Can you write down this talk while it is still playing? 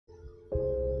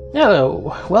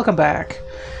Hello, welcome back.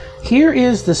 Here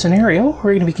is the scenario.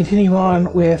 We're going to be continuing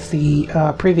on with the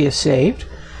previous saved.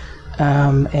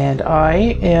 And I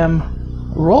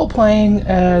am role-playing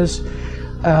as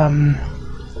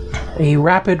a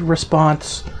rapid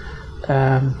response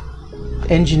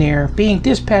engineer being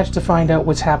dispatched to find out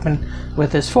what's happened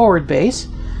with this forward base.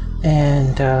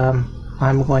 And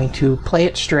I'm going to play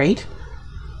it straight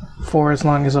for as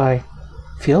long as I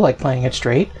feel like playing it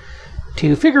straight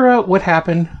to figure out what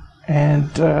happened. And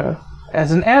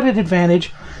as an added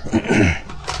advantage,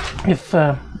 if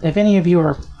any of you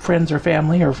are friends or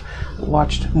family or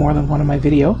watched more than one of my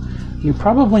video, you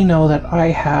probably know that I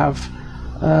have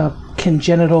a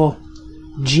congenital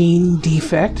gene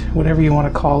defect, whatever you want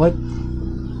to call it,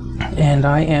 and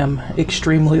I am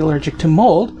extremely allergic to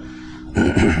mold.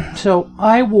 So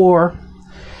I wore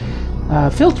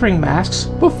filtering masks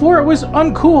before it was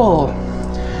uncool,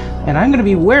 and I'm going to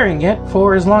be wearing it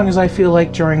for as long as I feel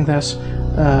like during this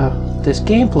this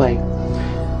gameplay.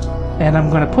 And I'm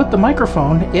going to put the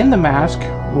microphone in the mask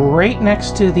right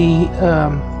next to the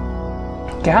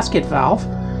gasket valve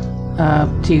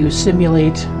to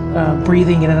simulate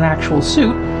breathing in an actual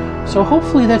suit. So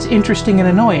hopefully that's interesting and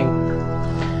annoying.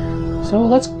 So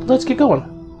let's get going.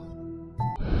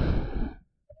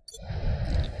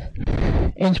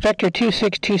 Inspector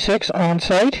 2626 on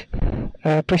site.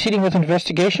 Proceeding with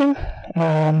investigation.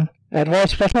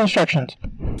 Advise special instructions.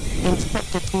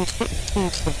 Inspector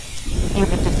 2626, you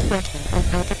have discretion on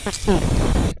how to proceed.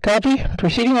 Copy.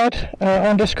 Proceeding out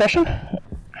on discretion.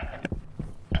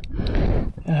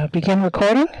 Begin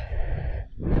recording.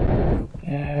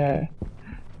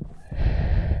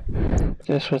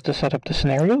 This was to set up the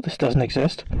scenario. This doesn't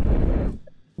exist.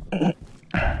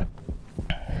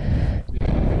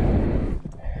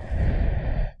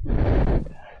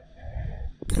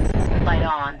 Light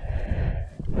on.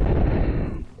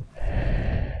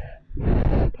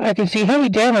 I can see heavy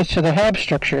damage to the hab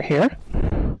structure here.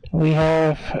 We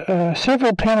have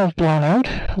several panels blown out.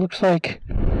 Looks like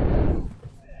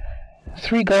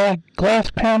 3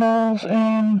 glass panels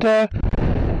and 5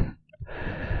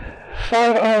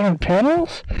 iron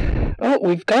panels. Oh,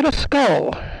 we've got a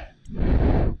skull.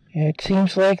 It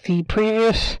seems like the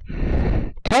previous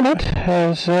tenant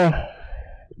has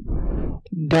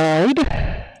died.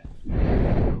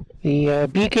 The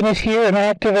beacon is here and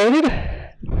activated.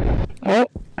 Oh,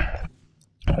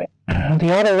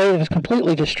 the auto lathe is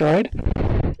completely destroyed.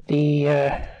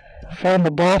 Found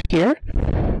the bot here.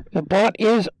 The bot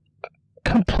is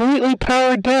completely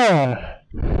powered down.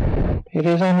 It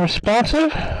is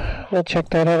unresponsive. We'll check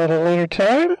that out at a later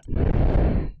time.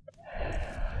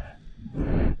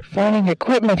 Finding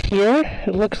equipment here.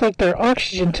 It looks like their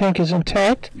oxygen tank is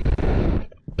intact,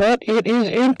 but it is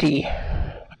empty.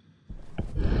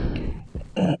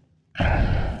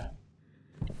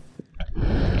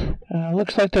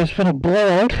 Looks like there's been a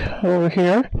blowout over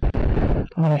here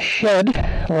on a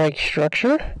shed-like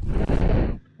structure,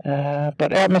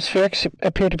 but atmospherics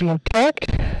appear to be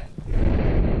intact,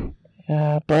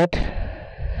 but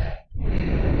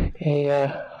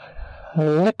a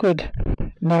liquid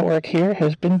network here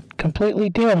has been completely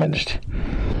damaged.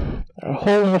 A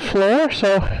hole in the floor,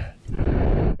 so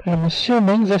I'm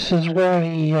assuming this is where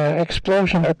the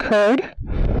explosion occurred.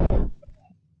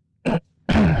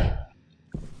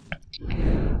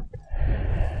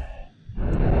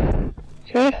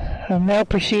 Okay, I'm now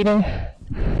proceeding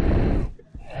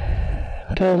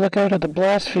to look out at the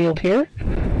blast field here.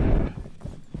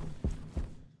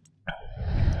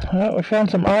 Well, we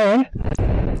found some iron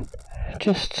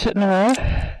just sitting around.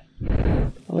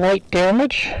 Light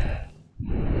damage.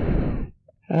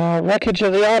 Wreckage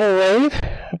of the auto lathe,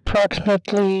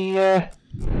 approximately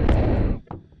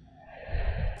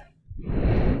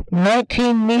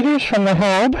 19 meters from the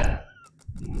hab.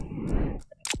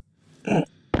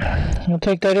 We'll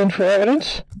take that in for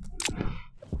evidence.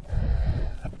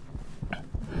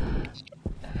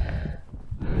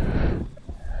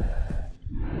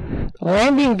 The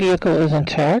landing vehicle is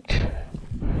intact.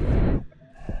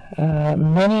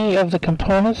 Many of the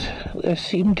components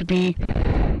seem to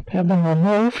have been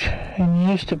removed and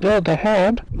used to build the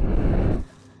hab.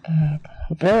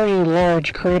 Very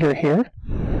large crater here.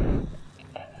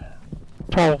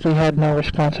 Probably had no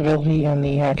responsibility in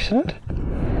the accident.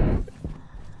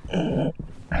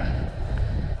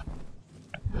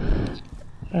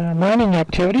 Mining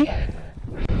activity.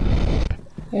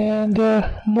 And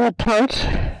more parts.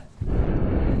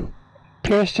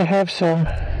 Appears to have some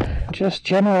just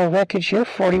general wreckage here,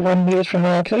 41 meters from the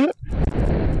accident.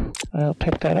 I'll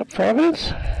pick that up for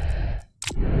evidence.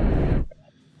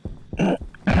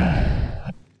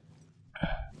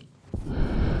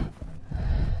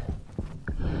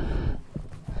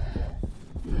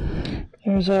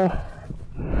 There's a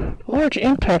large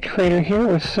impact crater here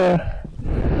with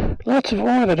lots of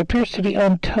ore that appears to be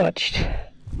untouched.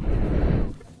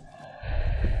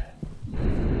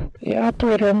 The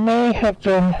operator may have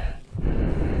been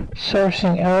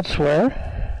sourcing elsewhere.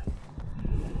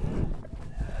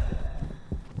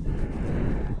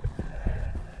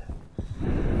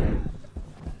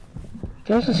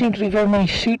 Doesn't seem to be very many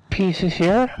suit pieces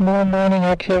here. More mining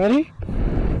activity.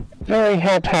 Very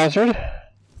haphazard.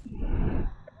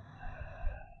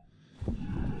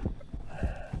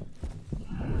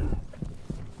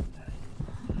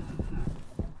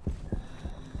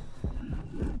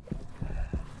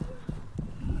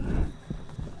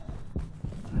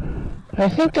 I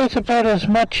think that's about as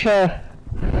much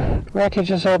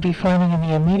wreckage as I'll be finding in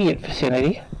the immediate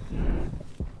vicinity.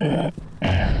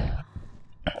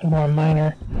 More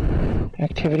minor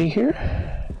activity here.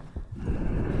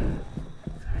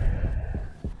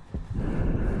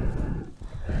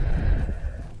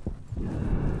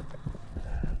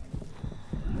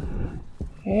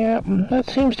 Yeah, that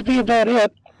seems to be about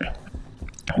it.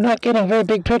 I'm not getting a very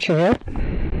big picture here.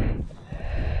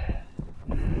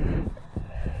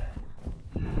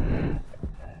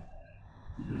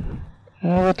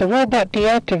 With the robot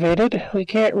deactivated, we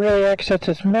can't really access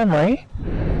its memory.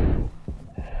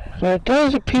 But it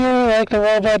does appear like the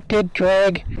robot did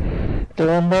drag the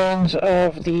remains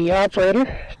of the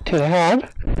operator to the hub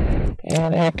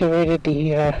and activated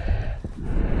the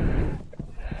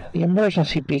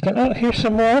emergency beacon. Oh, here's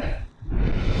some more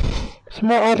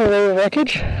auto layer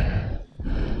wreckage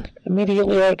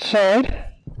immediately outside.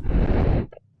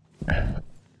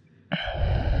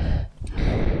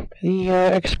 The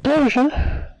explosion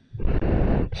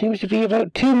seems to be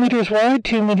about 2 meters wide,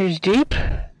 2 meters deep.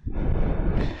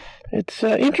 It's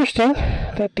interesting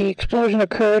that the explosion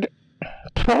occurred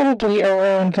probably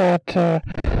around that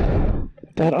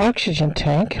oxygen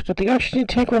tank, but the oxygen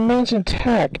tank remains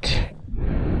intact.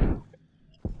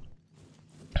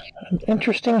 An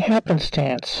interesting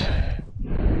happenstance.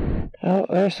 Oh,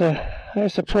 there's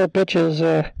the poor bitch's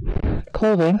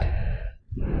clothing.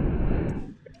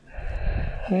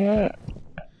 Yeah.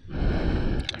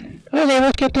 Okay,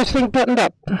 let's get this thing buttoned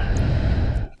up.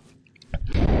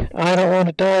 I don't want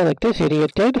to die like this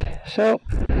idiot did, so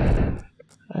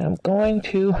I'm going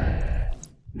to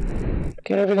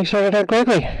get everything sorted out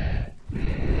quickly.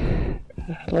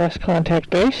 Last contact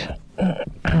base.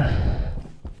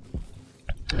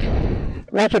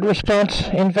 Rapid response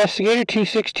investigator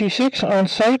 2626 on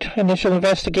site. Initial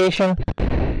investigation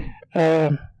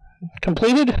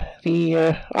completed.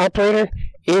 The operator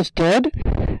is dead.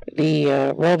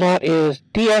 The robot is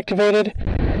deactivated.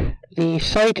 The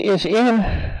site is in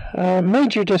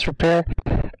major disrepair.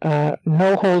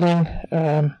 No holding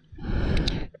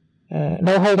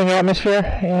atmosphere,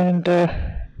 and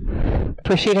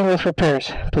proceeding with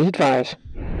repairs. Please advise.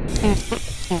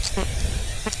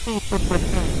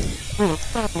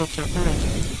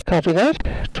 Copy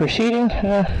that. Proceeding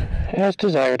as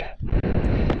desired.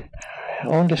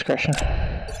 Own discretion.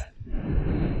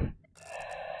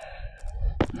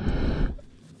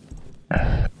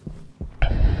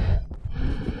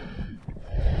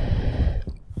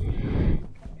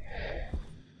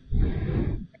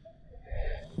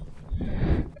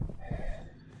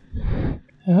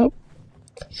 Oh,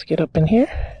 let's get up in here.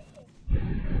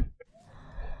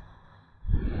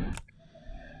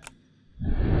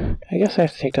 I guess I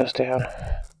have to take those down.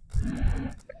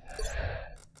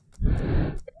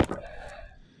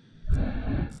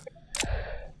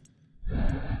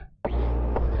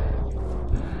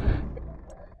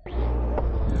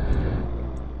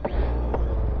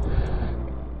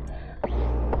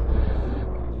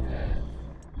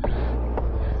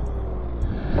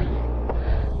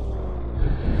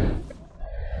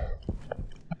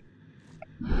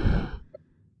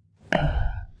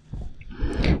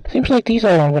 Seems like these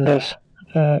island windows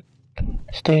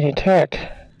stayed intact.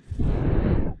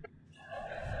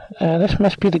 This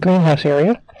must be the greenhouse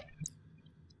area.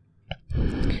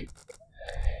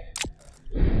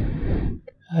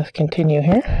 Let's continue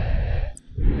here.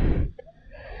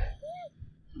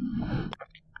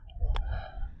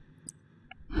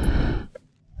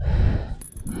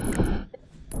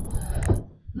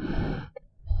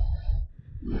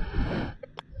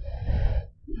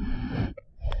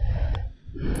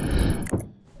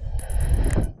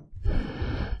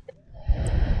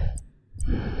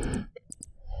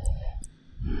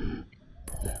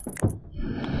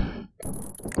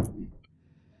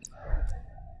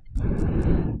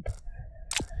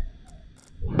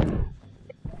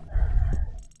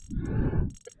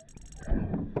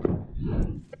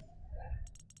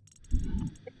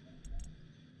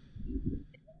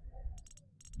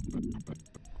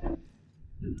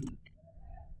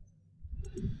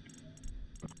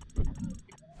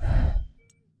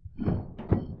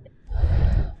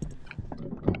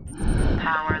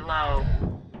 Power low.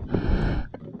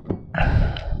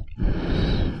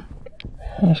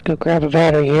 Let's go grab a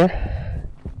battery here.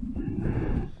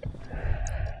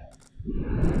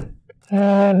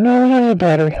 No, we don't need a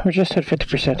battery. We're just at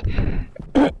 50%.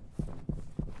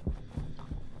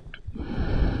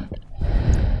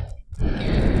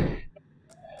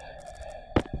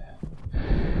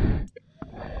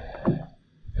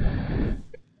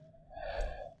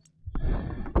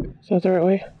 Is that the right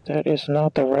way? That is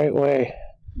not the right way.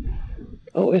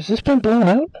 Oh, has this been blown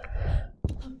out?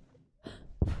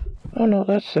 Oh no,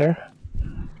 that's there.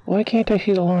 Why can't I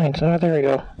see the lines? Oh, there we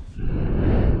go.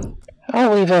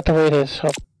 I'll leave that the way it is.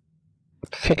 I'll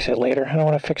fix it later. I don't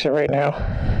want to fix it right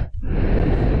now.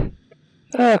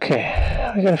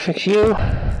 Okay, we gotta fix you.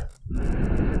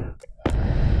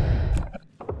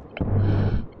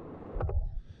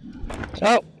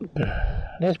 Oh,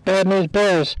 this bad news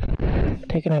bears.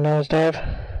 Taking a nosedive.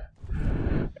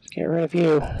 Let's get rid of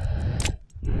you.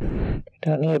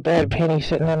 Don't need a bad penny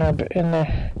sitting in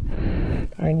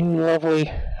our new lovely.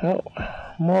 Oh,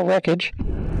 more wreckage.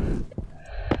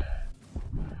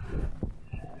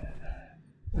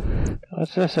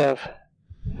 What's this of?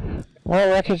 More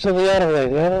wreckage of the autoway.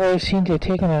 The autoway seemed to have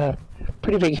taken a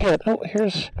pretty big hit. Oh,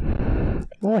 here's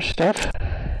more stuff.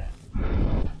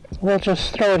 We'll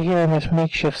just throw it here in this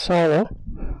makeshift silo.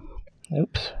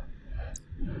 Oops.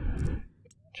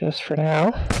 Just for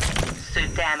now.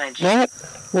 Suit damage. That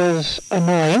was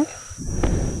annoying.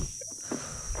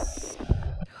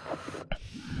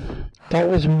 That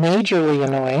was majorly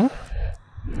annoying.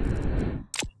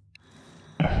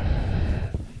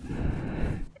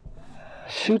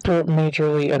 Super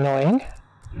majorly annoying.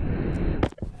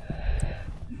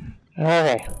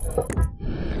 Okay.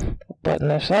 Button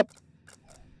this up.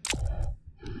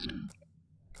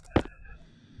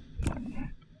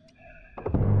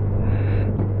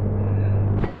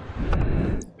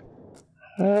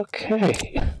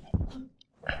 Okay.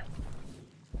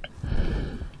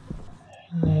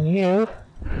 And then you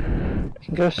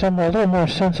can go somewhere a little more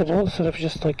sensible instead of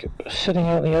just like sitting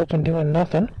out in the open doing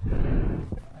nothing.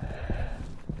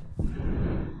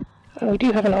 We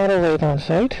do have an auto lathe on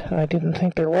site. I didn't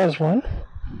think there was one.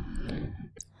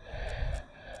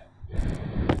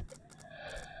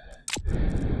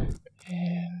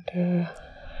 And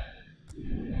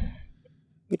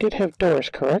we did have doors,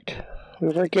 correct? We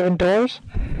were given doors?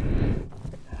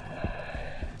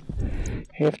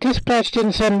 If dispatch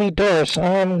didn't send me doors,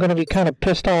 I'm going to be kind of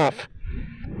pissed off.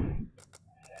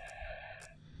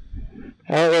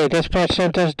 Okay, dispatch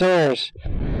sent us doors.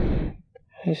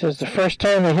 This is the first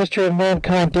time in the history of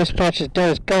mankind dispatch has done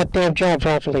its goddamn job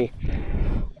properly.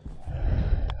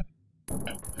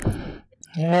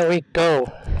 There we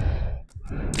go.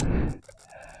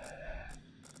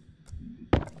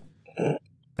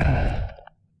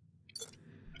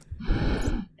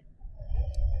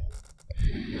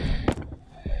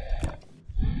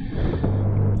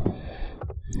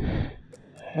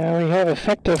 We have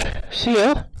effective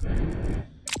seal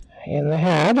in the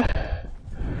hab.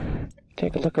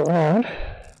 Take a look around.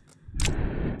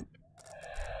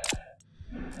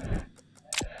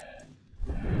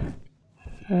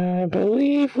 I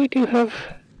believe we do have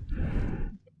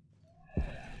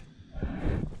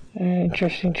an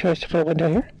interesting choice to put a window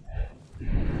here.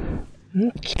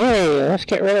 Okay, let's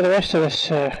get rid of the rest of this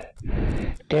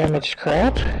damaged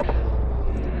crap.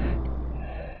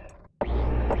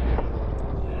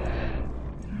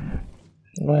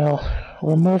 We'll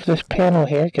remove this panel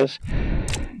here because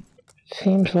it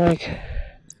seems like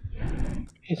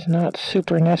it's not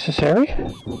super necessary.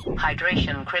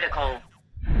 Hydration critical.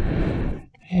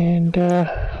 And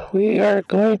we are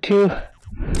going to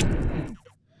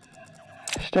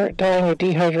start dying of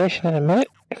dehydration in a minute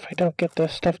if I don't get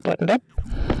this stuff buttoned up.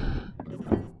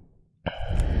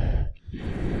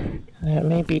 That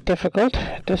may be difficult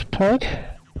at this point.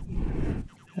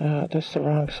 That's the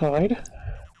wrong side.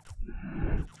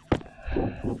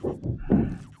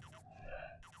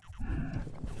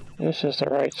 This is the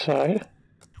right side.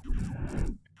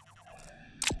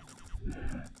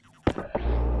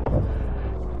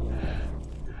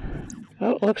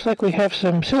 Oh, looks like we have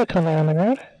some silicone on the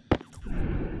ground.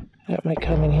 That might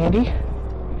come in handy.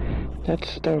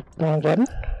 That's the wrong button,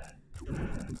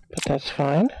 but that's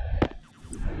fine.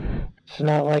 It's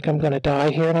not like I'm going to die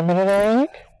here in a minute or anything.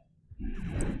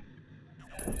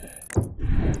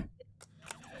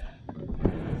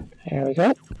 There we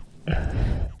go.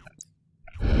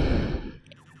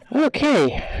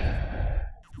 Okay.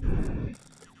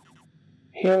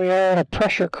 Here we are in a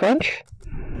pressure crunch.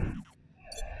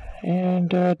 And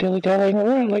dilly-dallying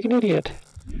around like an idiot.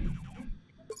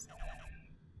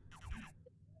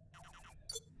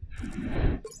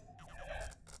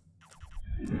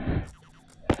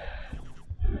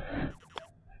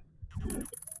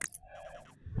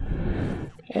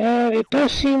 And it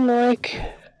does seem like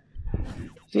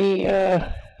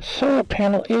the solar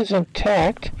panel is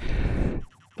intact,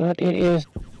 but it is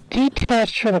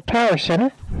detached from the power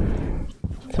center.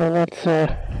 So let's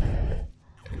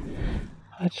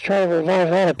try to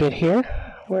revive that a bit here.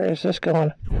 Where is this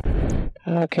going?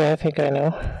 Okay, I think I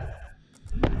know.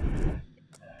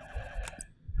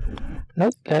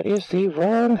 Nope, that is the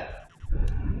wrong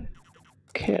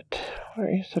kit.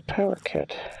 Where is the power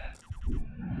kit?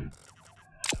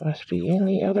 Must be in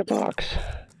the other box.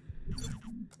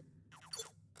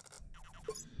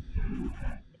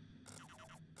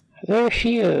 There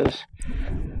she is.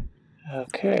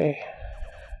 Okay.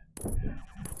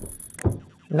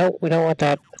 Nope, we don't want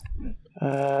that.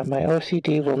 My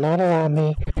OCD will not allow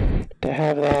me to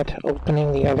have that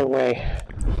opening the other way.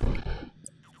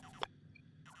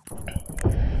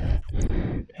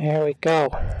 There we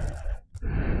go.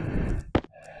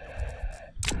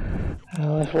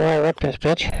 Let's wire up this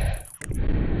bitch.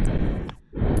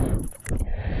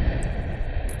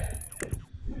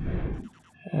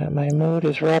 My mood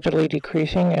is rapidly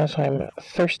decreasing as I'm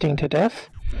thirsting to death.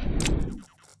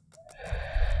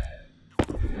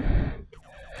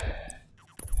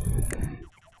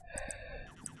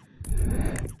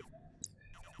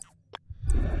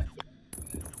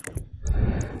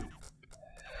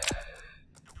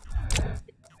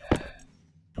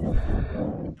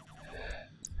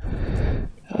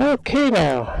 Okay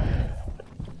now,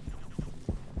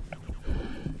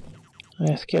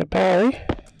 let's get a battery.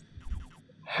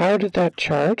 How did that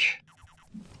charge?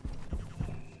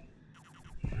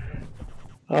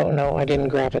 Oh no, I didn't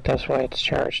grab it, that's why it's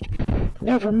charged.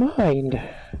 Never mind.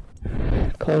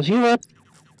 Close you up.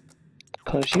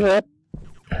 Close you up.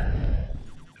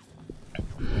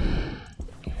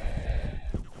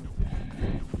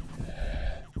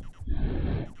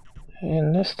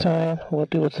 And this time, we'll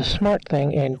do it the smart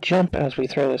thing and jump as we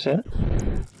throw this in.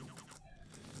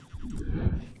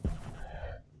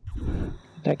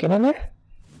 Did that get in there?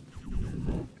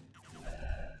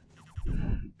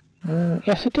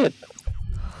 Yes, it did.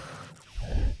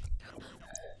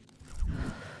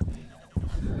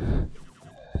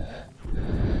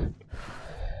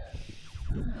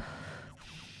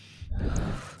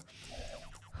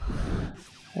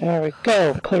 There we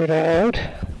go, cleared it out.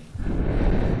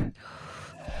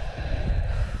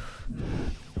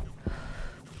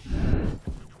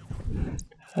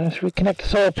 Let's reconnect the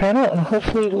solar panel and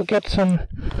hopefully we'll get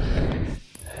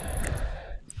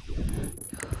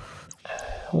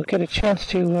we'll get a chance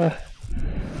to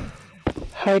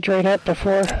hydrate up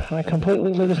before I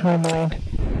completely lose my mind.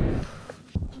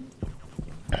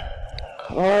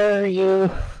 Are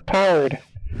you powered?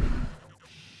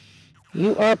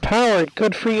 You are powered.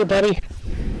 Good for you, buddy.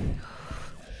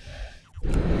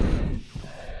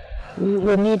 We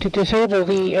will need to disable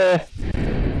the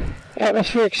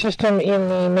atmospheric system in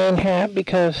the main hab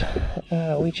because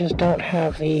we just don't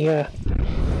have the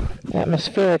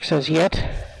atmospherics as yet.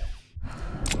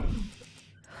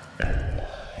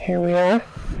 Here we are.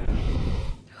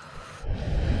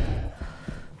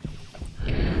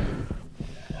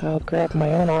 I'll grab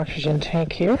my own oxygen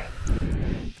tank here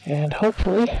and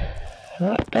hopefully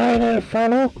not die in an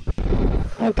inferno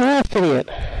like the last idiot.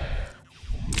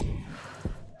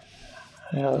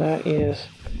 Now that is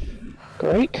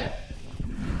great.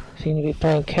 Seem to be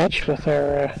playing catch with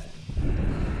our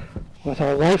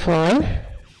lifeline.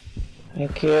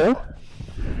 Thank you.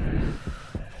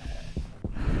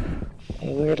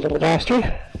 You weird little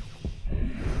bastard.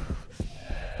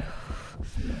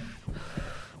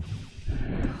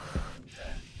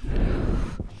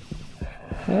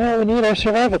 Now we need our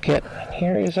survival kit.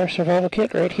 Here is our survival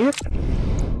kit right here.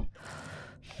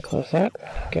 Close that.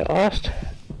 Get lost.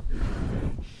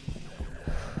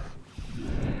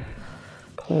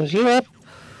 Close you up.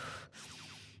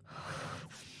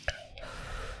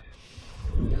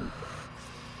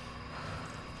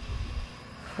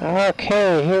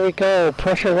 Okay, here we go.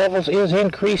 Pressure levels is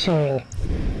increasing.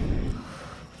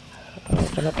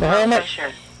 Open up the helmet.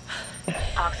 Pressure.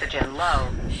 Oxygen low.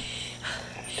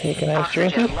 Take a nice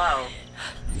Oxygen drinky. low.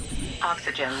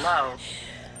 Oxygen low.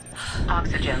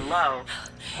 Oxygen low.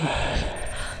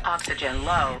 Oxygen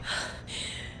low.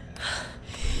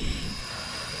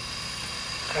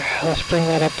 Let's bring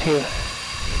that up to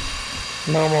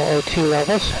normal O2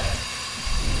 levels.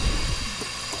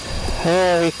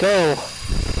 There we go.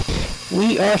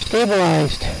 We are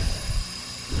stabilized.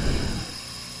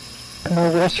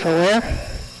 No rest for wear.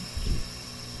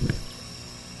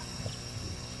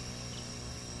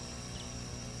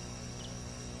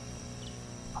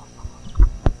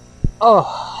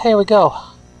 Oh, here we go.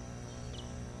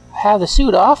 Have the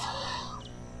suit off.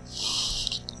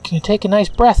 can take a nice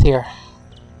breath here.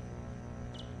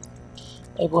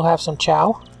 Maybe we'll have some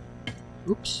chow.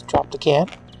 Oops, dropped the can.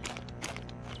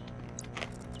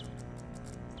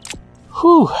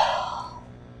 Whew.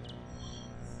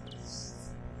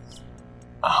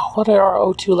 What are our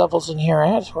O2 levels in here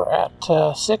at? We're at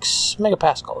 6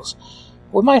 megapascals.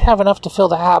 We might have enough to fill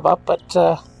the hab up, but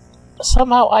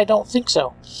somehow I don't think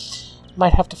so.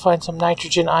 Might have to find some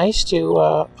nitrogen ice to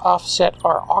offset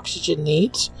our oxygen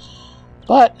needs.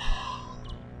 But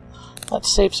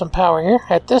let's save some power here.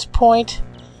 At this point,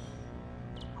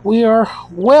 we are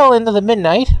well into the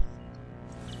midnight.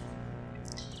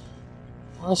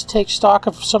 Let's take stock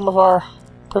of some of our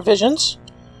provisions.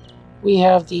 We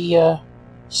have the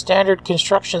standard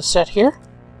construction set here,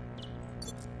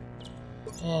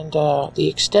 and the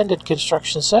extended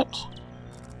construction set.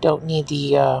 Don't need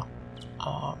the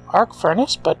arc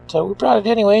furnace, but we brought it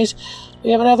anyways.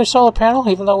 We have another solar panel,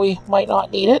 even though we might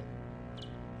not need it.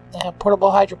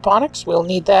 Portable hydroponics, we'll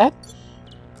need that.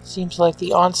 Seems like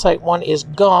the on-site one is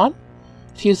gone.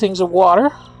 A few things of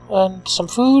water, and some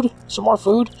food, some more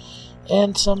food,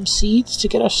 and some seeds to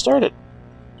get us started.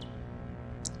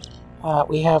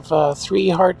 We have 3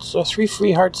 free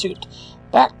hardsuit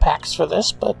backpacks for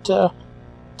this, but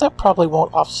that probably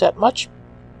won't offset much.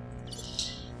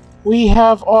 We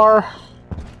have our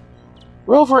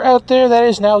rover out there that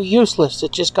is now useless.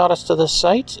 It just got us to this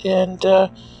site, and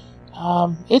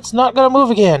it's not going to move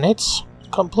again. It's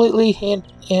completely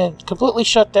completely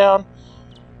shut down,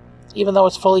 even though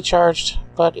it's fully charged.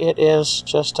 But it is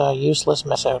just a useless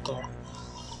mess out there,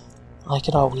 like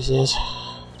it always is.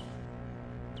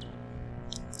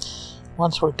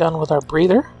 Once we're done with our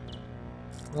breather,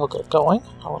 we'll get going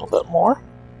a little bit more.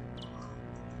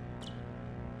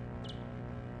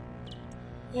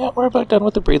 Yeah, we're about done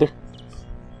with the breather.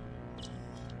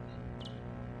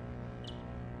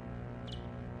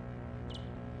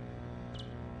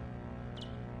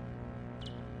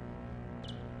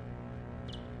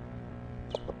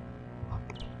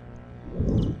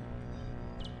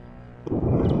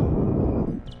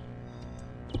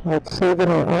 Let's save in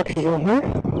our oxygen here.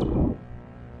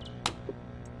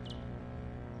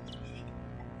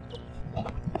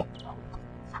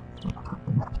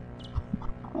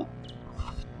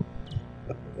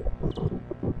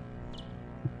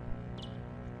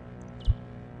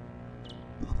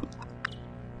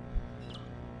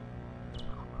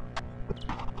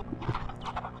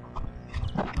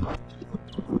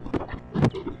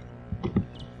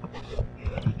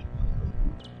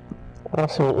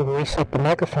 Also, it will reset the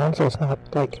microphone so it's not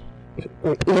like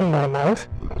in my mouth.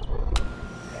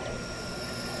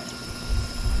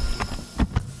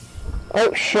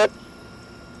 Oh shit!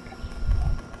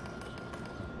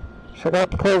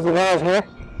 Forgot to close the valve here.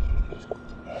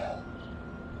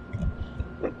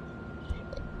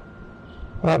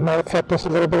 That might affect us a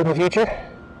little bit in the future.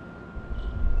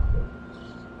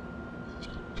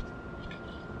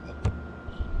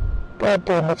 God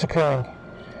damn, what's occurring?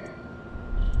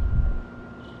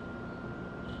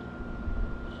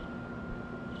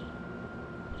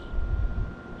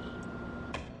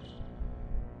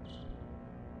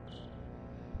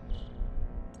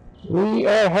 We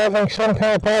are having some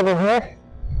kind of problem here.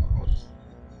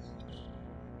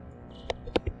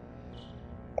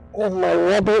 And my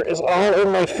rubber is all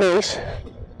in my face.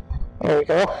 There we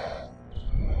go.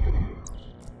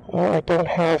 Well, I don't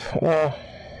have,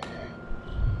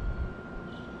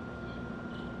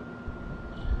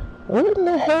 what in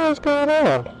the hell is going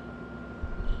on?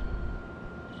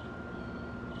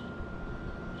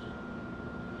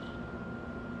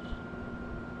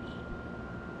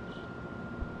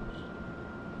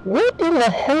 What in the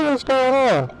hell is going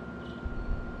on?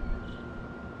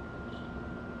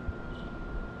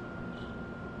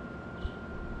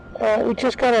 We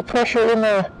just got a pressure in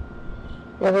the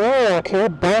airlock here,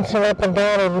 bouncing up and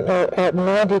down at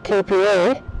 90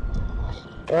 kPa,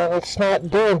 and it's not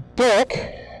doing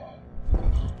dick.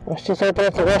 Let's just open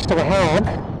up the rest of the hab,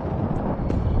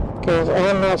 because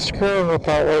I'm not screwing with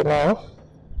that right now.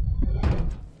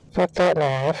 Fuck that in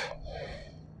half.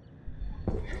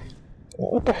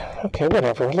 What the? Okay,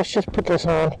 whatever. Let's just put this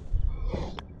on,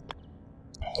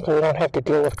 so we don't have to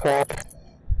deal with crap.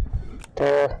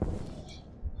 There.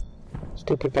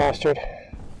 Stupid bastard.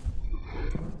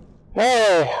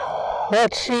 Hey,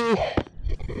 let's see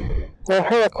that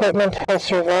her equipment has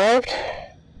survived.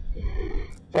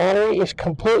 Battery is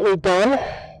completely done.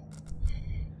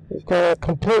 We've got a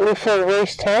completely full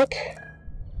waste tank.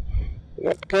 We've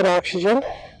got good oxygen.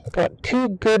 We've got 2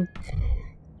 good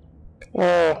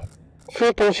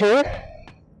filters here.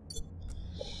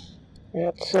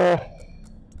 It's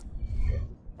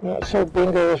not so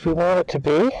bingo as we want it to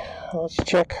be. let's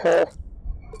check her.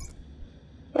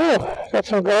 Oh, got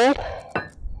some gold.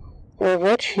 We're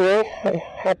rich here.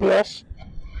 Happy us.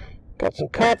 Got some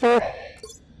copper.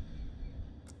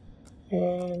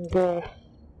 And, oh,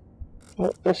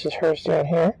 this is hers down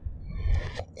here.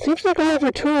 Seems like all of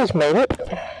her tools made it.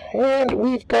 And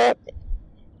we've got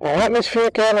an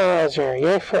atmospheric analyzer.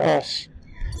 Yay for us.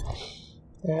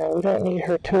 We don't need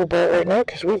her tool belt right now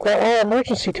because we've got our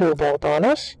emergency tool belt on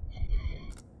us.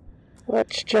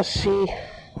 Let's just see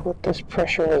what this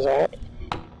pressure is at.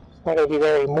 It's not going to be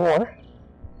very more.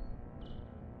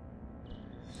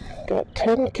 Got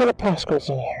 10 kilopascals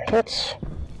in here. That's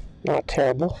not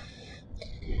terrible.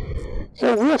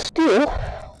 So we'll steal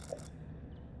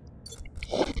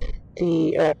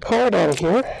the card out of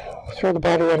here. Throw the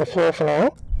battery on the floor for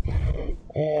now.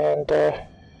 And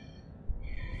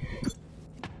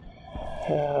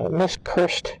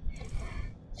miscursed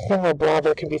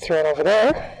thingoblobber can be thrown over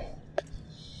there.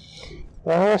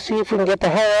 Now let's see if we can get the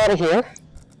hell out of here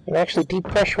and actually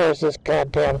depressurize this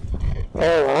goddamn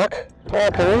airlock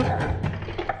properly.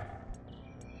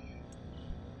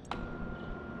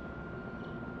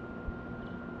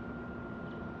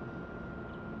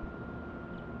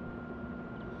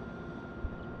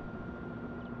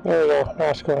 There we go, now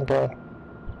it's going down.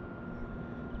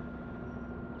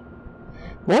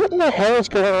 What in the hell is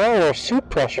going on with our suit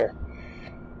pressure?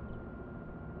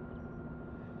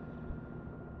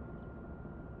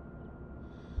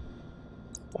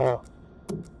 Oh.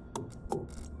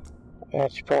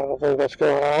 That's probably what's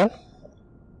going on.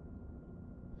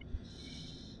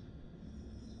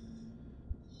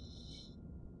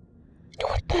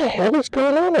 What the hell is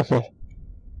going on with it?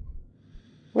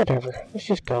 Whatever, let's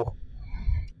just go.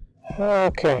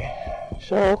 Okay,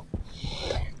 so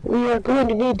we are going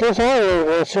to need this audio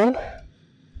real soon.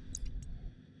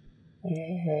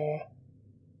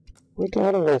 Where'd the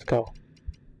autoload go?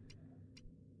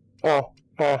 Oh,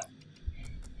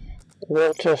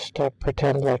 we'll just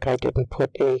pretend like I didn't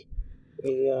put a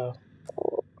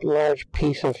large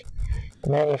piece of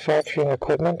manufacturing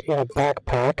equipment in a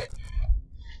backpack.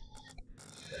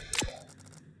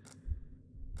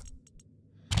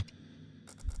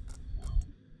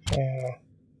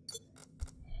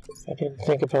 I didn't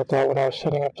think about that when I was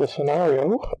setting up the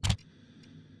scenario.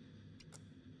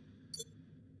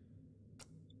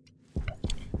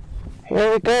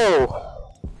 Here we go.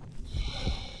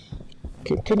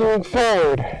 Continuing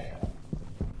forward.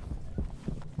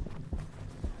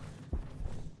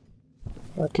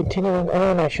 Or continuing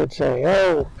on, I should say.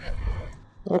 Oh,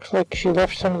 looks like she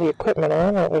left some of the equipment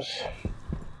on. That was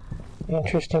an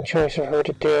interesting choice of her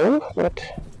to do, but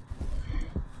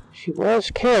she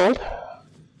was killed.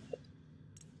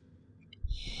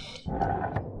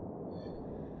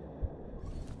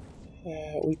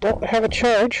 We don't have a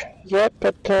charge yet,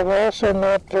 but we're also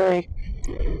not very,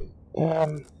 we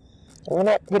don't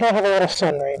have a lot of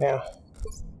sun right now.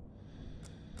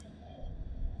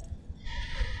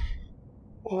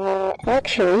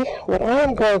 Actually, what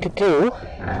I'm going to do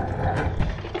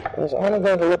is I'm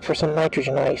going to look for some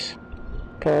nitrogen ice,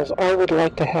 because I would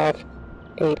like to have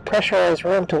a pressurized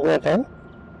room to live in.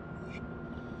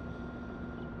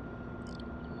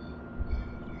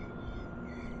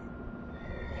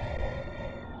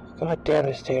 God damn,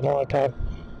 this is taking a long time.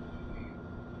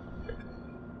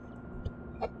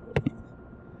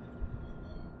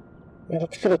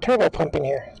 Let's fit a turbo pump in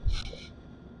here.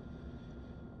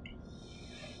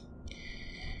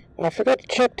 I forgot to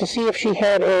check to see if she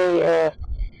had a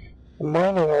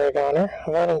mining rig on her,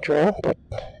 a mining drill, but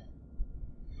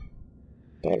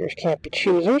beggars can't be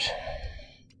choosers.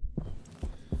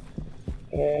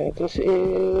 This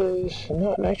is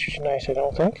not nitrogen ice, I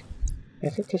don't think. I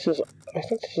think this is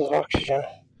oxygen.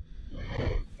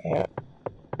 Yeah.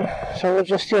 So we'll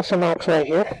just steal some oxide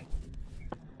here.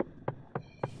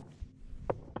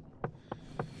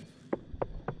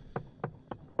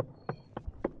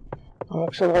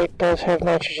 Oxalate does have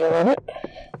nitrogen in it,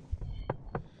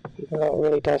 even though it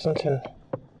really doesn't in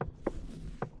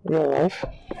real life.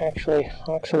 Actually,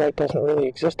 oxalate doesn't really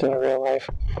exist in real life.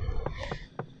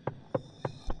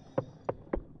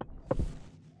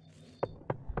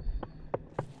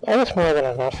 That's more than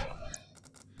enough.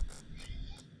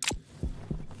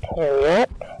 There we are.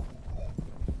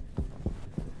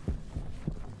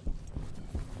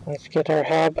 Let's get our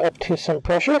hab up to some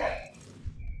pressure.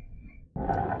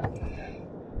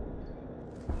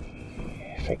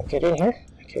 If I can get in here.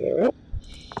 Okay, there we go.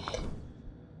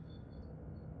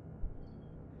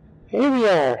 Here we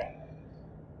are.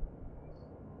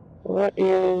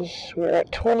 We're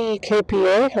at 20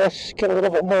 kPa. Let's get a little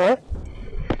bit more.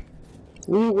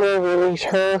 We will release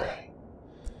her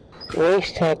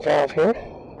waste tank valve here.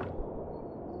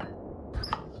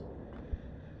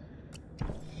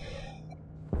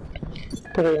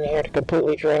 Put it in here to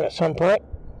completely drain at some point.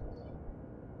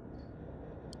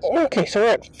 Okay, so we're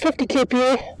at 50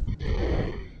 kPa,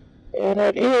 and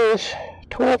it is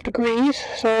 12 degrees,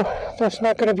 so that's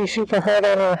not going to be super hard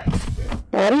on our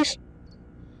bodies.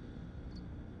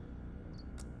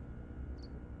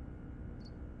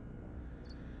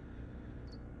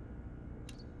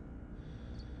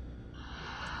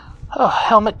 Oh,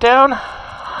 helmet down,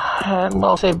 and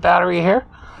we'll save battery here.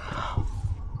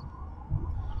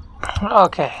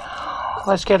 Okay,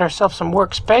 let's get ourselves some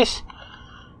workspace.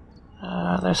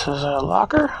 This is a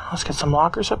locker. Let's get some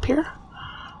lockers up here.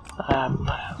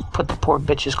 Put the poor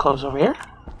bitch's clothes over here.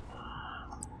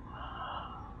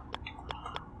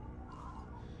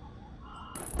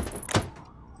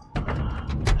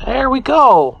 There we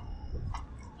go.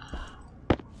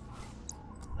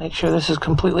 Make sure this is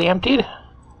completely emptied.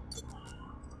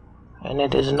 And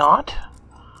it is not.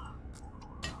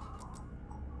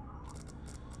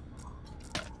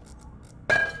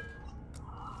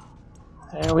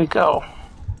 There we go.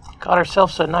 Got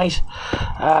ourselves a nice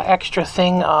extra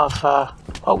thing of...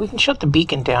 oh, we can shut the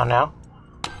beacon down now.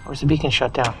 Where's the beacon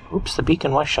shut down? Oops, the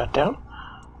beacon was shut down.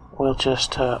 We'll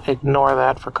just ignore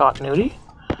that for continuity.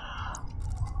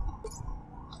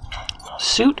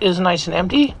 Suit is nice and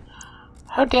empty.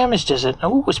 How damaged is it?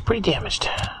 Oh, it was pretty damaged.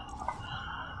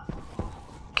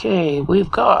 Okay,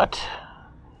 we've got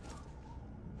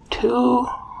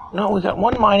we got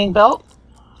one mining belt.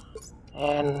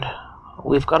 And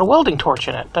we've got a welding torch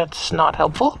in it. That's not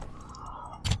helpful.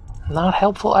 Not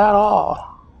helpful at all.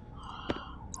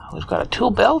 We've got a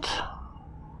tool belt.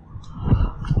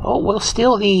 Oh, we'll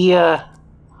steal the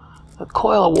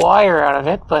coil of wire out of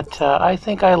it, but I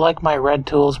think I like my red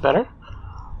tools better.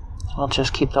 I'll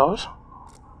just keep those.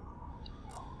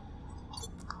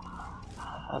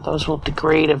 Those will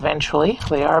degrade eventually.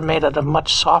 They are made out of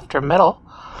much softer metal,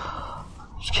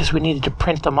 just because we needed to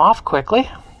print them off quickly.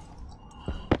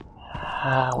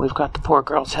 We've got the poor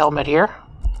girl's helmet here.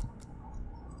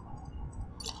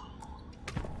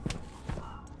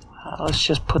 Let's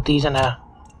just put these in a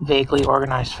vaguely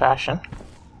organized fashion.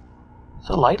 Is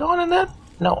the light on in that?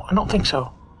 No, I don't think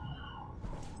so.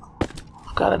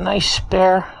 I've got a nice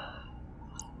spare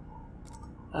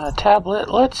tablet.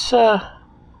 Let's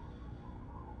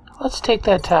take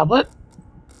that tablet,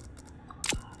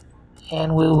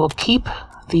 and we will keep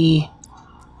the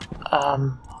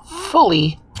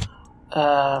fully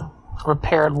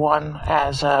repaired one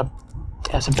as a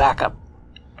backup.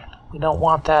 We don't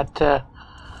want that. I'm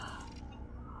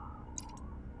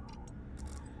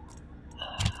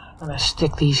going to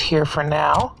stick these here for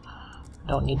now.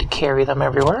 Don't need to carry them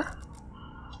everywhere.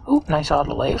 Ooh, nice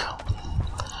autolathe.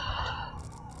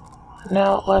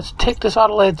 Now let's take this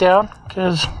autolathe down,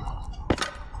 because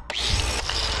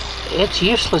it's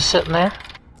useless sitting there.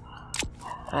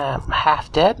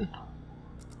 Half dead.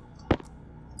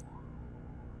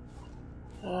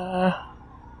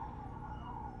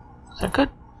 Is that good?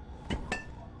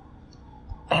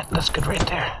 Yeah, that's good right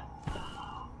there.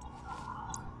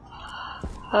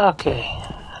 Okay,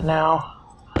 now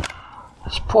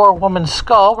this poor woman's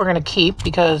skull we're going to keep,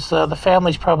 because the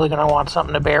family's probably going to want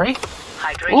something to bury.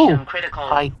 Hydration critical.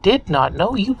 I did not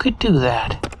know you could do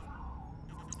that.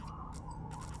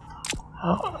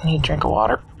 Oh, I need a drink of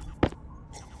water.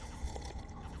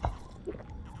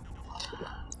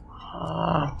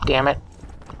 Damn it.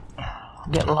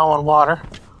 I'm getting low on water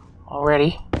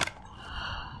already.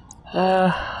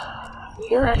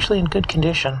 You're actually in good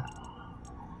condition.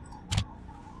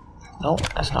 No,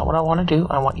 that's not what I want to do.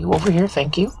 I want you over here,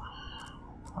 thank you.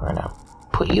 We're gonna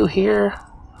put you here,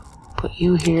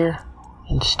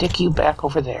 and stick you back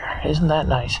over there. Isn't that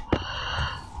nice?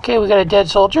 Okay, we got a dead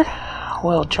soldier.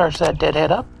 We'll charge that dead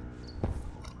head up.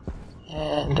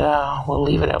 And we'll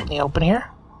leave it out in the open here.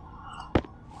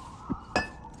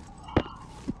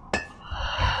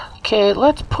 Okay,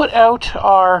 let's put out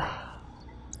our...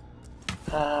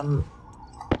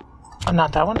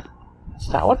 not that one. It's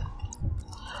that one.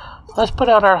 Let's put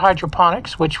out our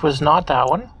hydroponics, which was not that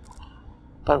one.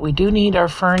 But we do need our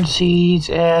fern seeds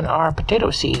and our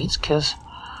potato seeds, because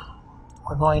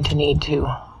we're going to need to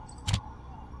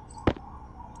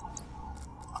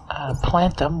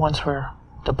plant them once we're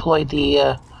deployed the...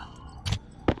 There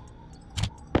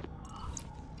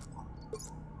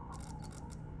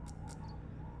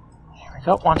we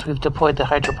go, once we've deployed the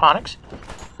hydroponics.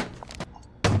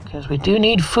 Because we do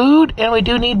need food and we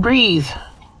do need breathe.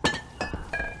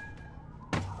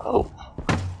 Oh,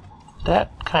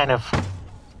 that kind of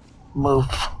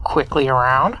moved quickly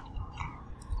around.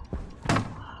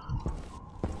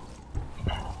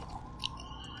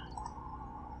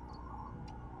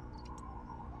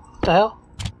 What the hell?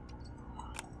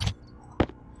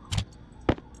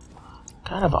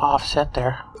 kind of offset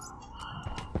there.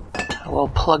 We'll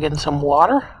plug in some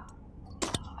water.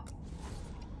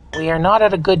 We are not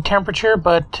at a good temperature,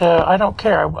 but I don't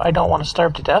care. I don't want to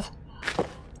starve to death.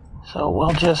 So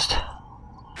we'll just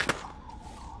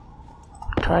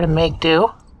try to make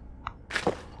do.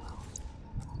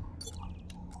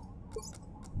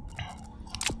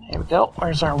 There we go.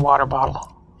 Where's our water bottle?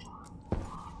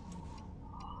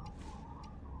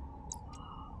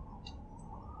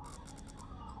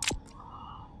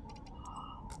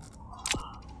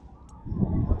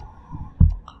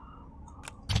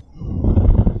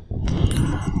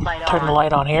 Turn the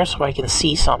light on here so I can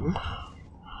see something.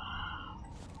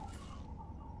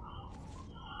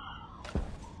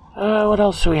 What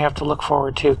else do we have to look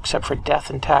forward to except for death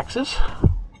and taxes?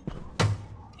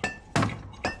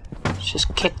 Let's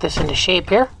just kick this into shape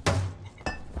here.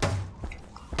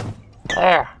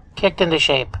 There, kicked into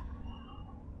shape.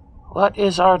 What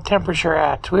is our temperature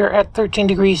at? We're at 13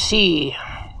 degrees C.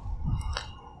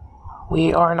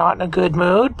 We are not in a good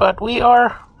mood, but we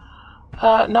are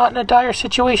not in a dire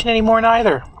situation anymore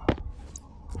neither.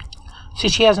 See,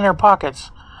 she has in her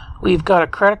pockets. We've got a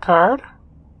credit card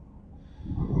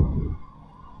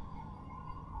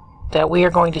that we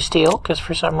are going to steal because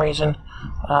for some reason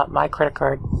my credit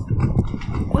card...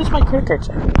 What does my credit card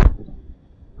say?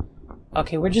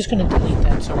 Okay, we're just going to delete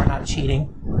that so we're not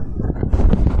cheating.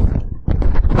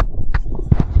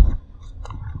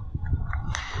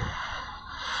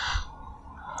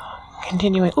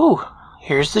 Continuing. Ooh,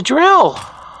 here's the drill.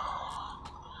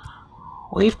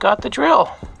 We've got the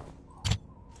drill.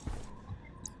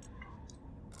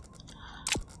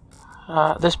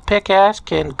 This pickaxe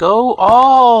can go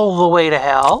all the way to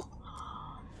hell.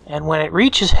 And when it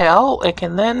reaches hell, it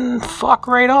can then fuck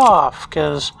right off,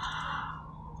 because...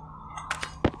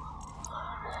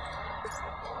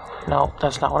 No,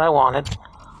 that's not what I wanted.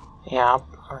 Yeah,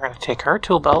 we're going to take our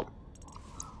tool belt.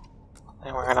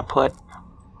 And we're going to put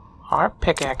our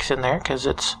pickaxe in there, because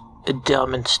it's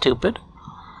dumb and stupid.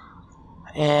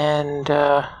 And,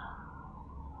 I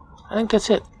think that's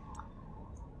it.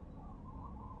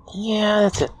 Yeah,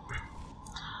 that's it.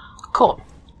 Cool.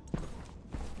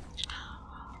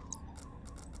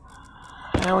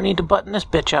 Now we need to button this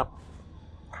bitch up.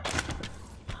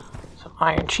 Some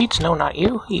iron sheets. No, not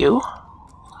you. You.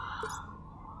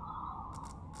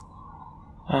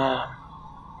 I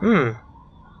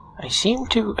seem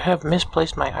to have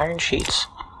misplaced my iron sheets.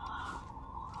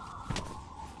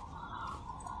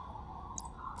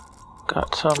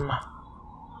 Got some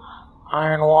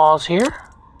iron walls here.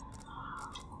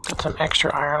 Got some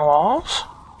extra iron walls.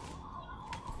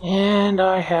 And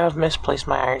I have misplaced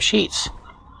my iron sheets.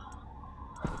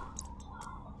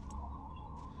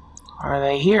 Are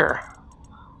they here?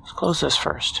 Let's close this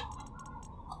first.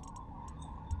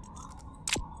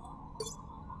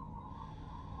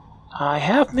 I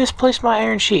have misplaced my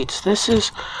iron sheets. This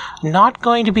is not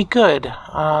going to be good.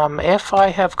 If I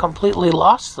have completely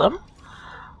lost them,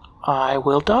 I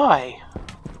will die.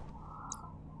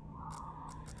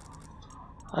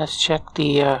 Let's check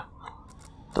the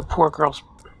poor girl's...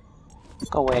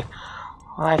 Go away.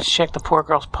 Let's check the poor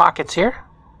girl's pockets here.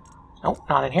 Nope,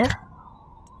 not in here.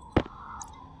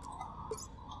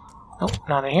 Nope,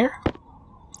 not in here.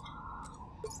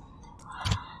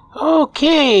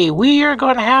 Okay, we're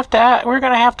going to have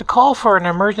to call for an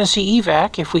emergency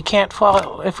evac if we can't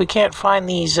find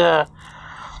these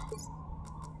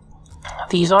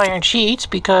iron sheets,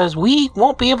 because we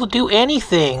won't be able to do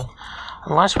anything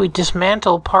unless we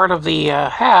dismantle part of the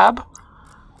hab.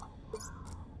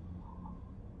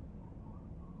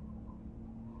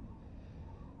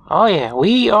 Oh yeah,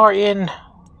 we are in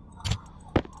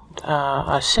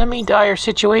a semi-dire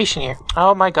situation here.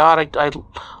 Oh my god, I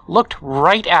looked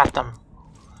right at them.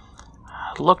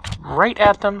 Looked right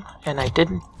at them, and I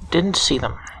didn't see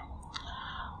them.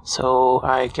 So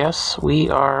I guess we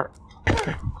are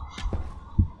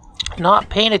not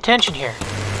paying attention here.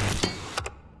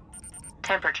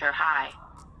 Temperature high.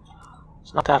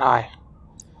 It's not that high.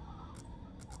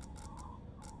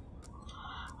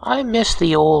 I miss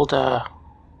the old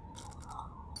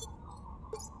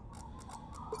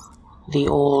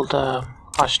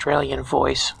Australian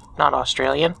voice. Not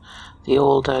Australian. The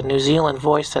old New Zealand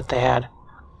voice that they had.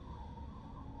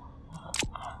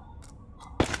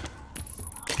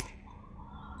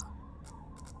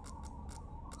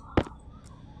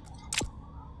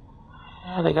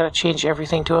 Yeah, they gotta change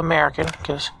everything to American,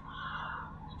 because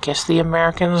I guess the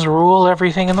Americans rule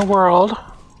everything in the world.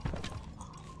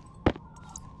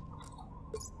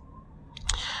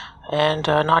 And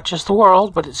not just the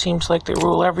world, but it seems like they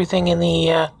rule everything in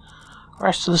the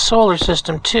rest of the solar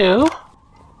system too.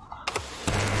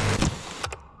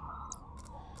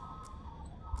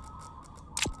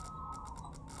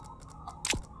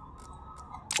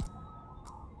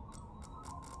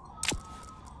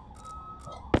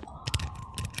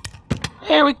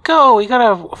 There we go. We got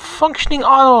a functioning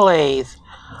auto lathe.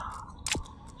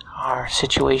 Our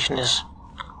situation is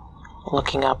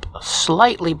looking up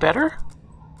slightly better.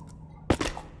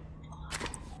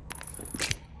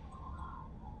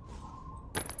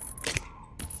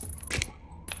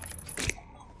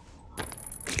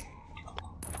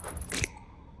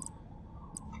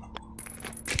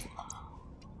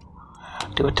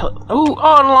 Do it till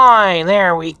online.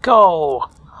 There we go.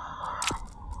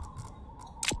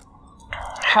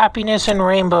 Happiness and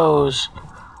rainbows.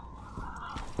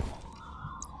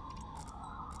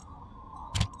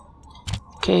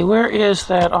 Okay, where is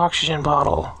that oxygen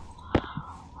bottle?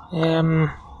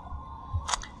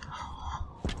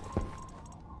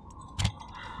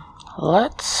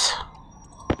 Let's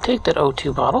take that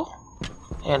O2 bottle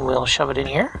and we'll shove it in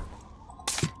here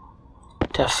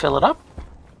to fill it up.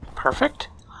 Perfect.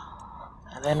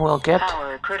 And then we'll get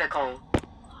Power critical.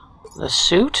 the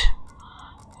suit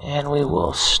and we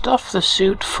will stuff the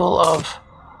suit full of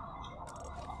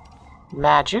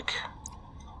magic.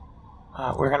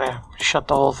 We're going to shut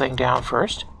the whole thing down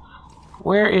first.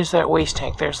 Where is that waste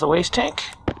tank? There's the waste tank.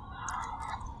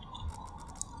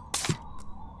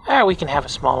 We can have a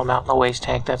small amount in the waste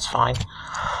tank, that's fine.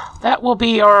 That will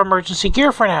be our emergency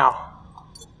gear for now.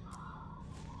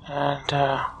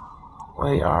 And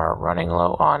we are running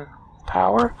low on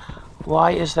power.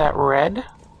 Why is that red?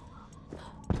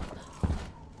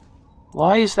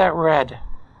 Why is that red?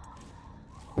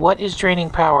 What is draining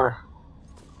power?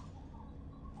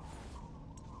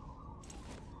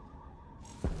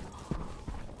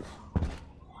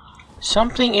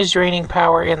 Something is draining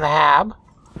power in the hab.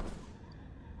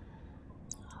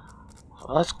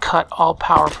 So let's cut all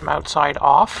power from outside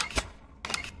off.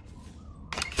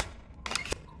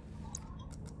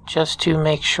 Just to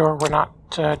make sure we're not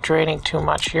draining too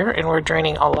much here. And we're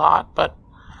draining a lot, but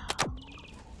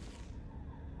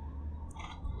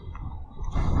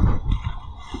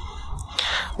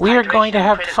we are going to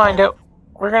have to find out.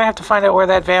 We're going to have to find out where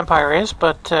that vampire is,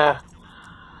 but for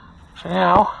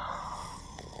now,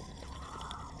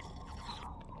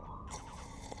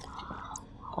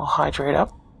 we'll hydrate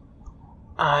up.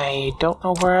 I don't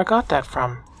know where I got that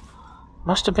from.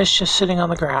 Must have been just sitting on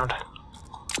the ground.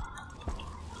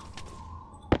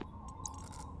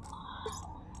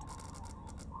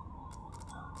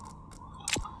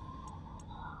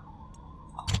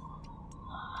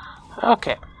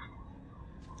 Okay.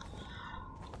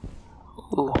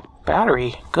 Ooh,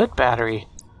 battery. Good battery.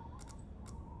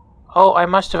 Oh, I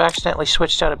must have accidentally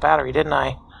switched out a battery, didn't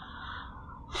I?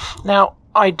 Now,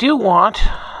 I do want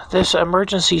this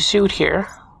emergency suit here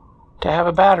to have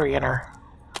a battery in her.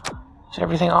 Is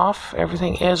everything off?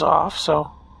 Everything is off,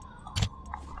 so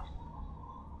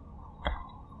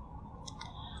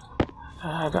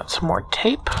I got some more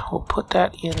tape. We'll put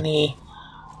that in the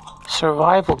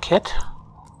survival kit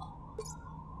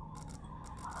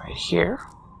right here.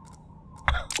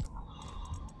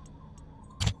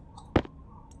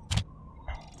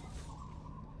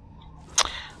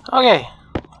 Okay,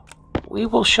 we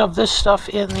will shove this stuff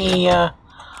in the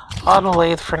auto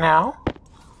lathe for now.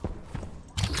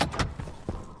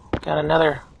 Got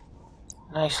another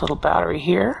nice little battery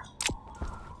here.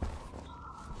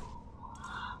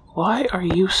 Why are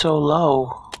you so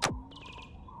low?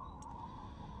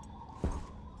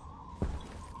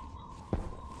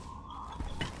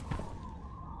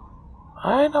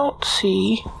 I don't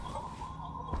see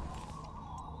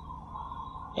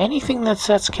anything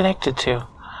that's connected to.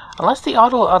 Unless the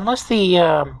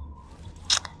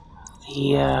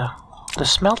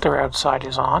smelter outside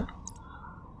is on.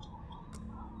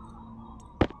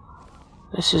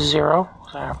 This is 0.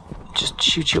 So I'll just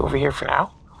shoot you over here for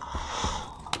now.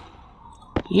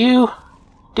 You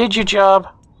did your job.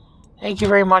 Thank you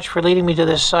very much for leading me to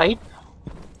this site.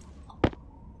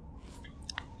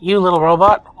 You little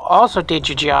robot also did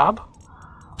your job.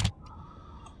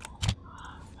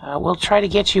 We'll try to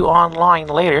get you online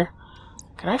later.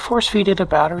 Can I force feed it a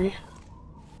battery?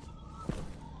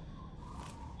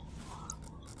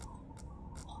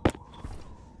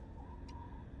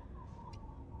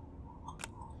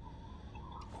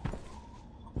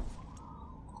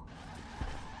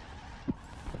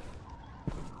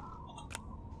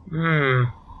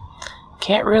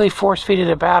 Can't really force feed it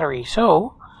a battery,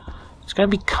 so it's going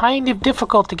to be kind of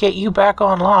difficult to get you back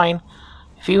online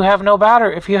if you have no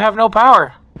battery. If you have no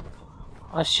power,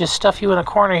 let's just stuff you in a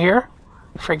corner here.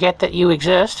 Forget that you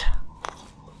exist.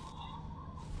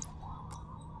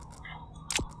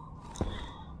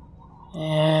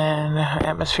 And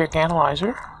atmospheric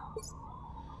analyzer.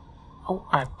 Oh,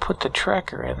 I put the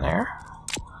tracker in there.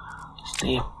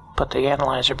 Put the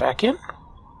analyzer back in.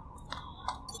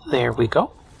 There we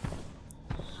go.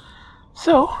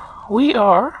 So, we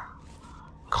are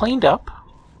cleaned up.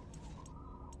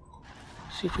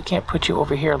 See if we can't put you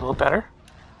over here a little better.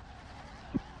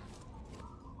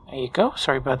 There you go.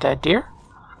 Sorry about that, dear.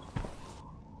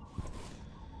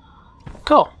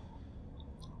 Cool.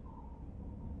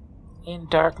 In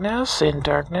darkness,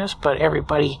 but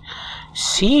everybody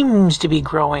seems to be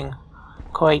growing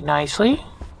quite nicely.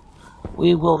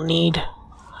 We will need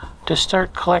to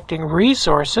start collecting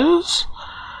resources.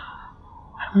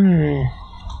 See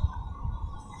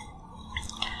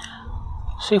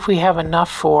if we have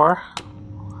enough for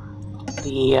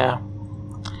the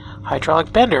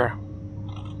hydraulic bender.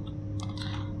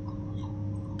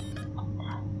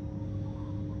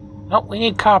 Nope, we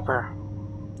need copper.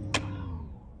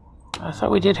 I thought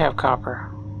we did have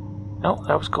copper. Nope,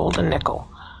 that was gold and nickel.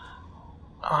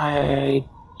 I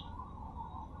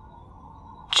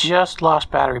just lost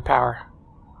battery power.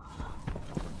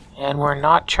 And we're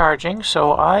not charging,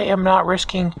 so I am not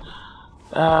risking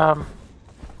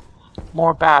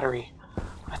more battery.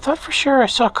 I thought for sure I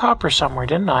saw copper somewhere,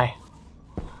 didn't I?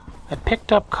 I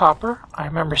picked up copper. I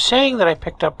remember saying that I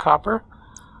picked up copper.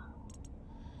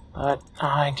 But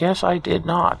I guess I did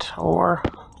not. Or...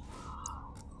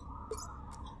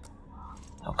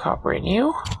 no copper in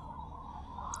you.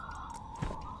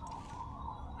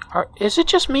 Is it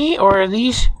just me, or are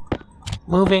these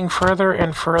moving further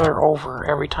and further over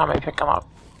every time I pick them up?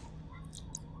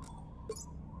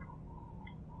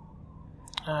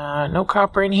 No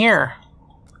copper in here.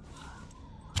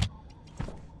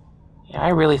 Yeah, I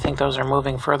really think those are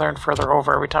moving further and further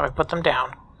over every time I put them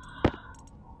down.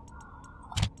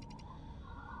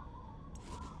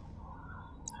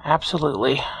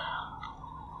 Absolutely.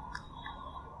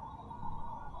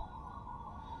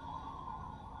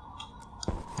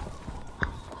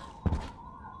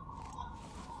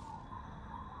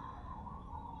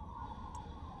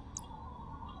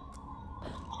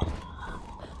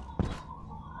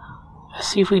 Let's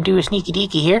see if we do a sneaky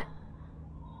deaky here.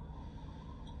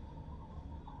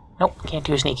 Nope, can't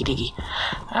do a sneaky deaky.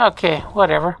 Okay,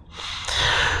 whatever.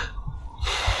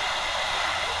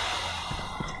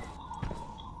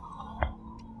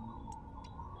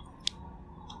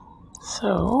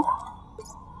 So,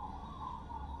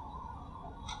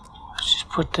 let's just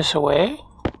put this away.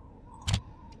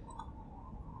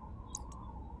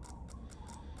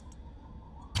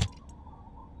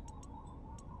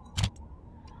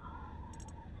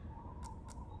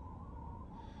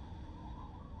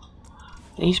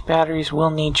 These batteries will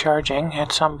need charging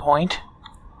at some point.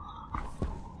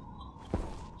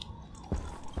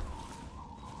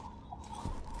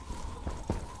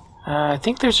 I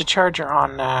think there's a charger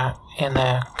on in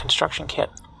the construction kit.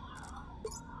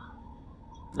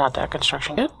 Not that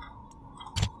construction kit.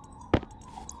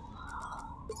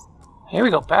 Here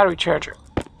we go, battery charger.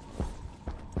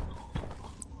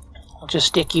 I'll just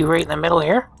stick you right in the middle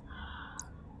here.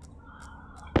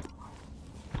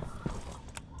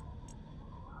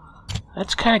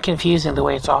 That's kind of confusing the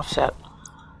way it's offset.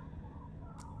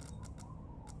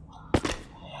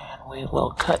 And we will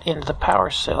cut into the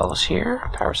power cells here,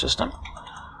 power system.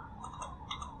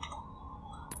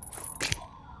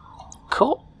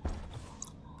 Cool.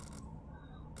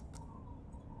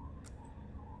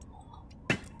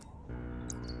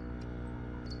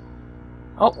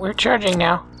 Oh, we're charging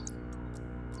now.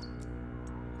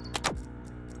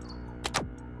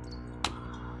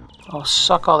 I'll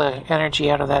suck all the energy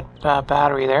out of that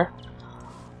battery there.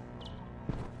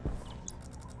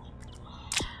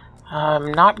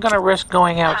 I'm not going to risk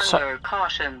going outside.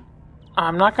 Caution.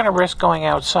 I'm not going to risk going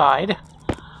outside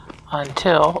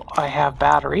until I have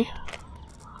battery.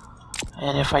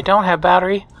 And if I don't have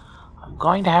battery, I'm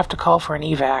going to have to call for an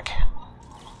evac.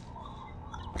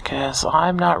 Because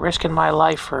I'm not risking my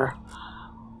life for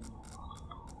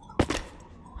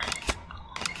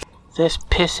this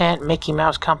pissant Mickey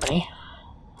Mouse company.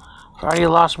 I've already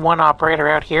lost one operator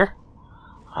out here.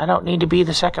 I don't need to be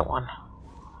the second one.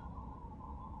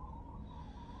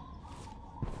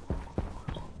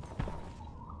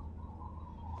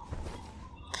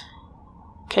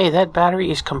 Okay, that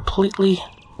battery is completely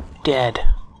dead.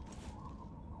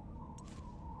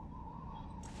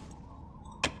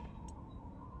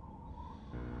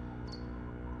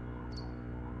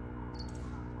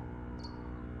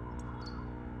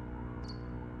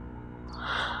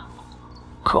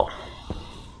 Cool.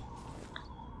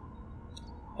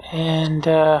 And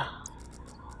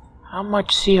how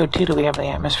much CO2 do we have in the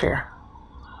atmosphere?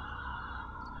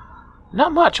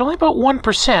 Not much, only about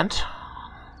 1%.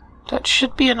 That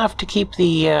should be enough to keep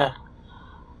the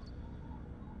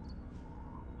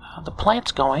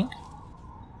plants going.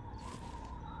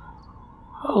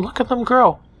 Oh, look at them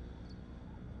grow.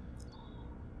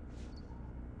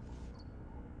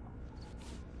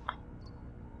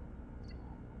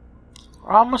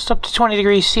 We're almost up to 20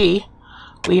 degrees C.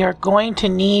 We are going to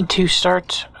need to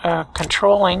start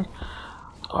controlling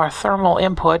our thermal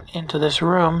input into this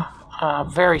room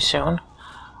very soon,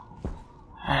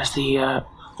 as the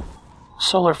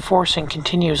solar forcing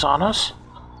continues on us.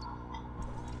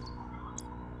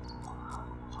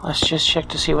 Let's just check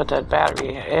to see what that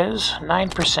battery is.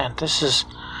 9%. This is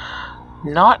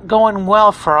not going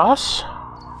well for us.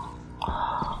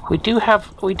 We do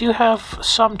have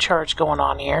some charge going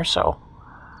on here, so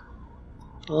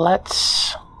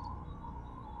let's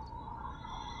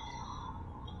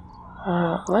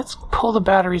pull the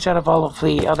batteries out of all of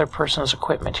the other person's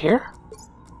equipment here.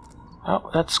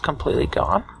 Oh, that's completely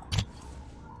gone.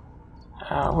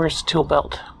 Where's the tool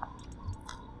belt?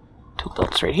 Tool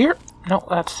belt's right here. No,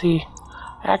 that's the...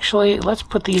 Actually, let's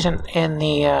put these in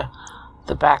the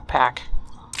backpack.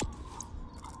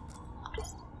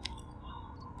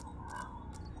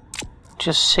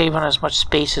 Just saving as much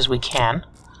space as we can.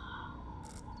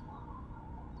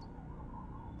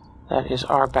 That is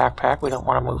our backpack. We don't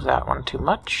want to move that one too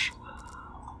much.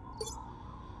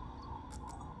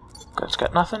 It's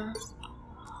got nothing.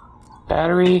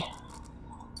 Battery.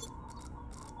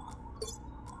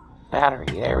 Battery,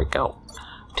 there we go.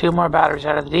 2 more batteries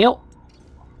out of the deal.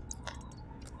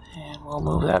 And we'll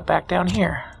move that back down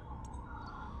here.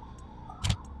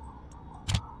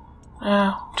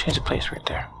 Change the place right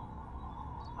there.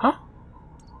 Huh?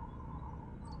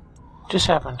 Just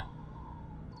happened.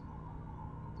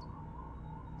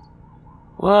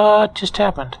 What just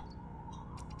happened?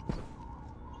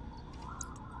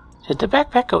 Did the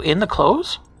backpack go in the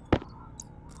clothes?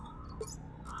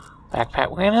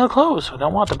 Backpack went in the clothes. We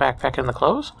don't want the backpack in the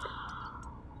clothes.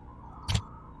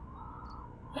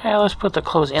 Yeah, let's put the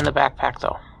clothes in the backpack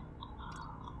though.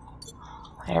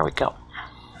 There we go.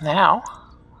 Now,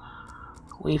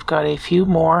 we've got a few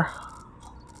more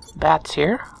bats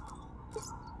here.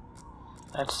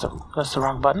 That's the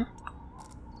wrong button.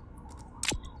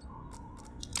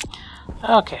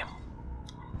 Okay.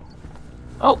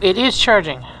 Oh, it is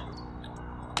charging.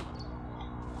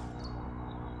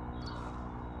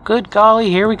 Good golly,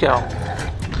 here we go.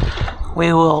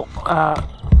 We will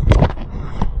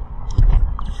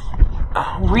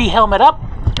re-helmet up.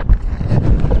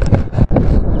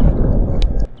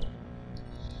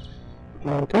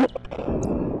 Okay.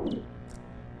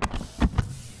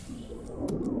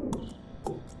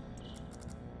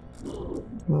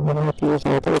 I'm gonna have to use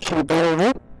my battery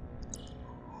battery.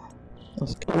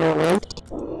 Let's come right.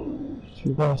 So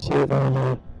you're gonna see it on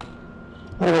a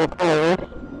little power.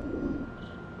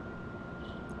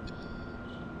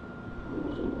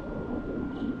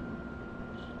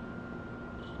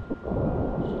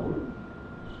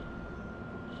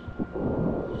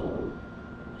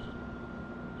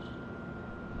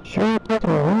 Sure, taking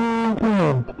a long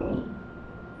time.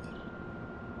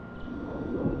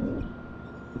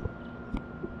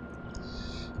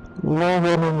 Now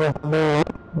running with mode,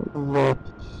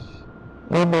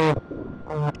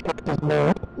 I'm Texas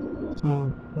mode, so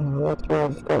that's where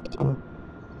I've got some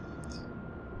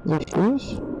issues.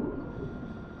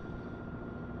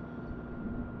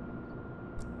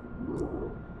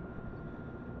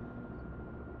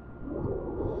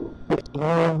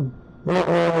 Not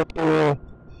really to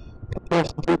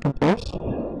compress and decompress.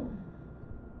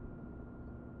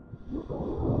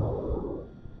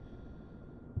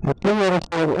 I do want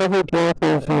to have every drop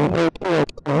of O2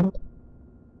 on.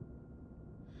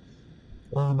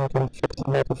 And I can fix the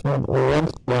microphone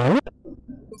once more.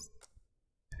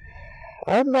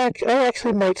 I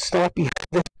actually might stop you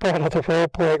this part of the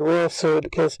roleplay real soon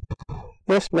because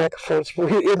this microphone's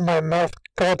in my mouth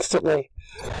constantly.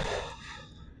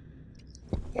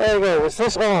 There we go. Was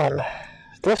this on?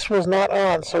 This was not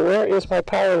on, so where is my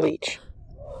power leech?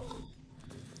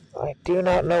 I do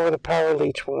not know where the power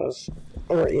leech was,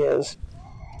 or is.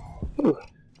 Ooh.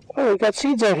 Oh, we got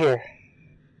seeds out here.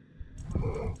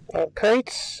 And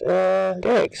crates and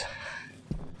eggs.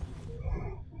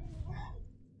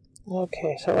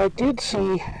 Okay, so I did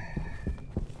see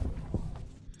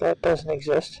that doesn't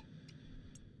exist.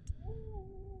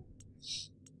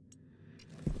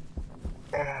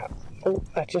 Oh,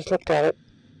 I just looked at it.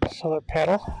 Solar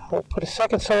panel. We'll put a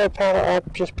second solar panel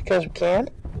up just because we can.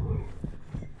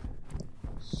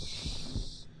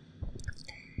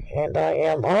 And I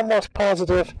am almost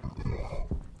positive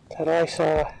that I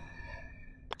saw...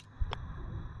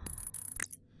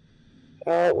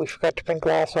 we forgot to bring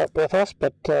glass up with us,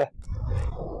 but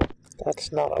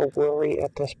that's not a worry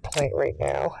at this point right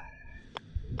now.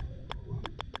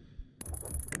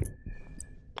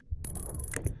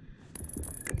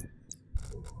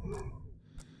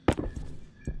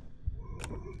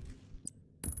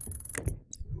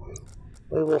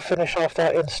 We will finish off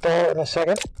that install in a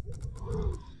second.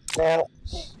 Now,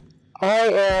 I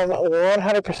am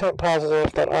 100%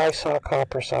 positive that I saw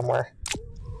copper somewhere.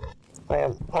 I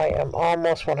am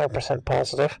almost 100%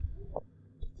 positive.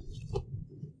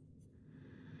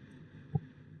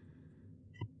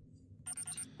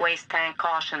 Waste tank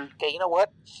caution. Okay, you know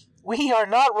what? We are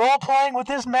not role-playing with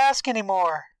this mask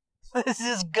anymore. This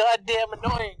is goddamn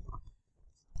annoying.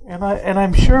 And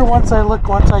I'm sure once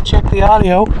I check the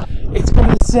audio, it's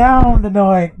gonna sound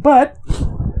annoying. But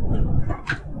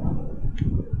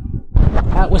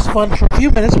that was fun for a few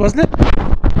minutes, wasn't it?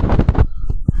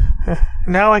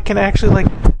 Now I can actually like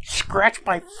scratch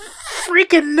my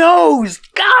freaking nose.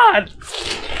 God.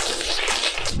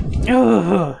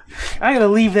 Ugh. I gotta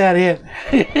leave that in.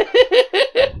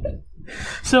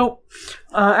 So,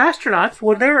 astronauts,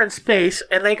 when they're in space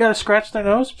and they gotta scratch their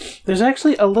nose, there's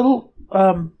actually a little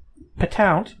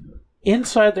patout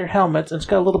inside their helmets, and it's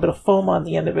got a little bit of foam on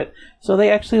the end of it. So they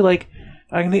actually like,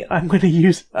 I'm gonna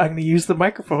use the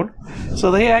microphone.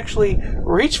 So they actually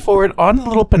reach forward on the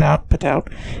little patout,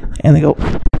 and they go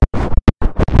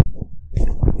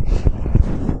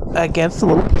against the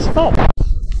little piece of foam.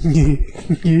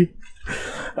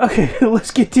 Okay,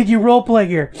 let's continue role-playing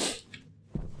here.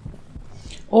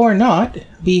 Or not,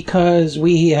 because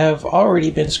we have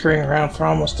already been screwing around for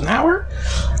almost an hour,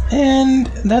 and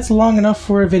that's long enough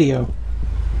for a video.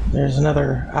 There's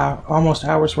another almost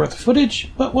hour's worth of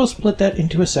footage, but we'll split that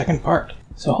into a second part.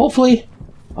 So hopefully,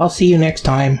 I'll see you next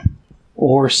time,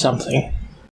 or something.